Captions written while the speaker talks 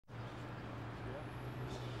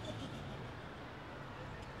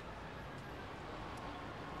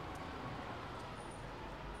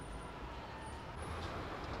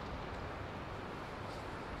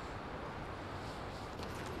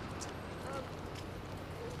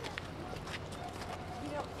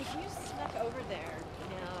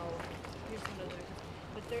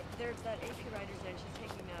There's that AP writer's there, she's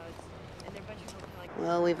taking notes, and there are a bunch of people like...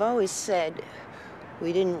 Well, we've always said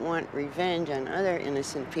we didn't want revenge on other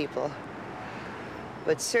innocent people,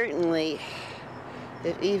 but certainly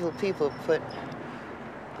if evil people put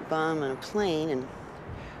a bomb on a plane and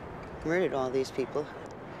murdered all these people,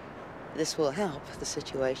 this will help the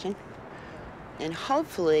situation and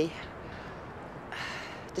hopefully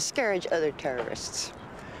discourage other terrorists,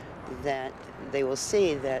 that they will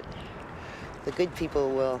see that the good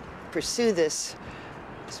people will pursue this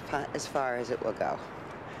as far as it will go.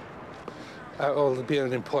 Well, it'll be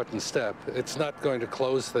an important step. It's not going to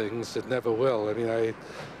close things. It never will. I mean,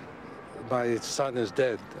 my son is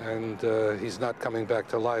dead, and he's not coming back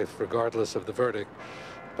to life, regardless of the verdict.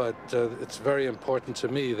 But it's very important to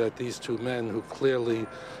me that these two men who clearly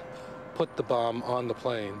put the bomb on the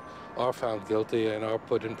plane are found guilty and are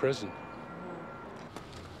put in prison.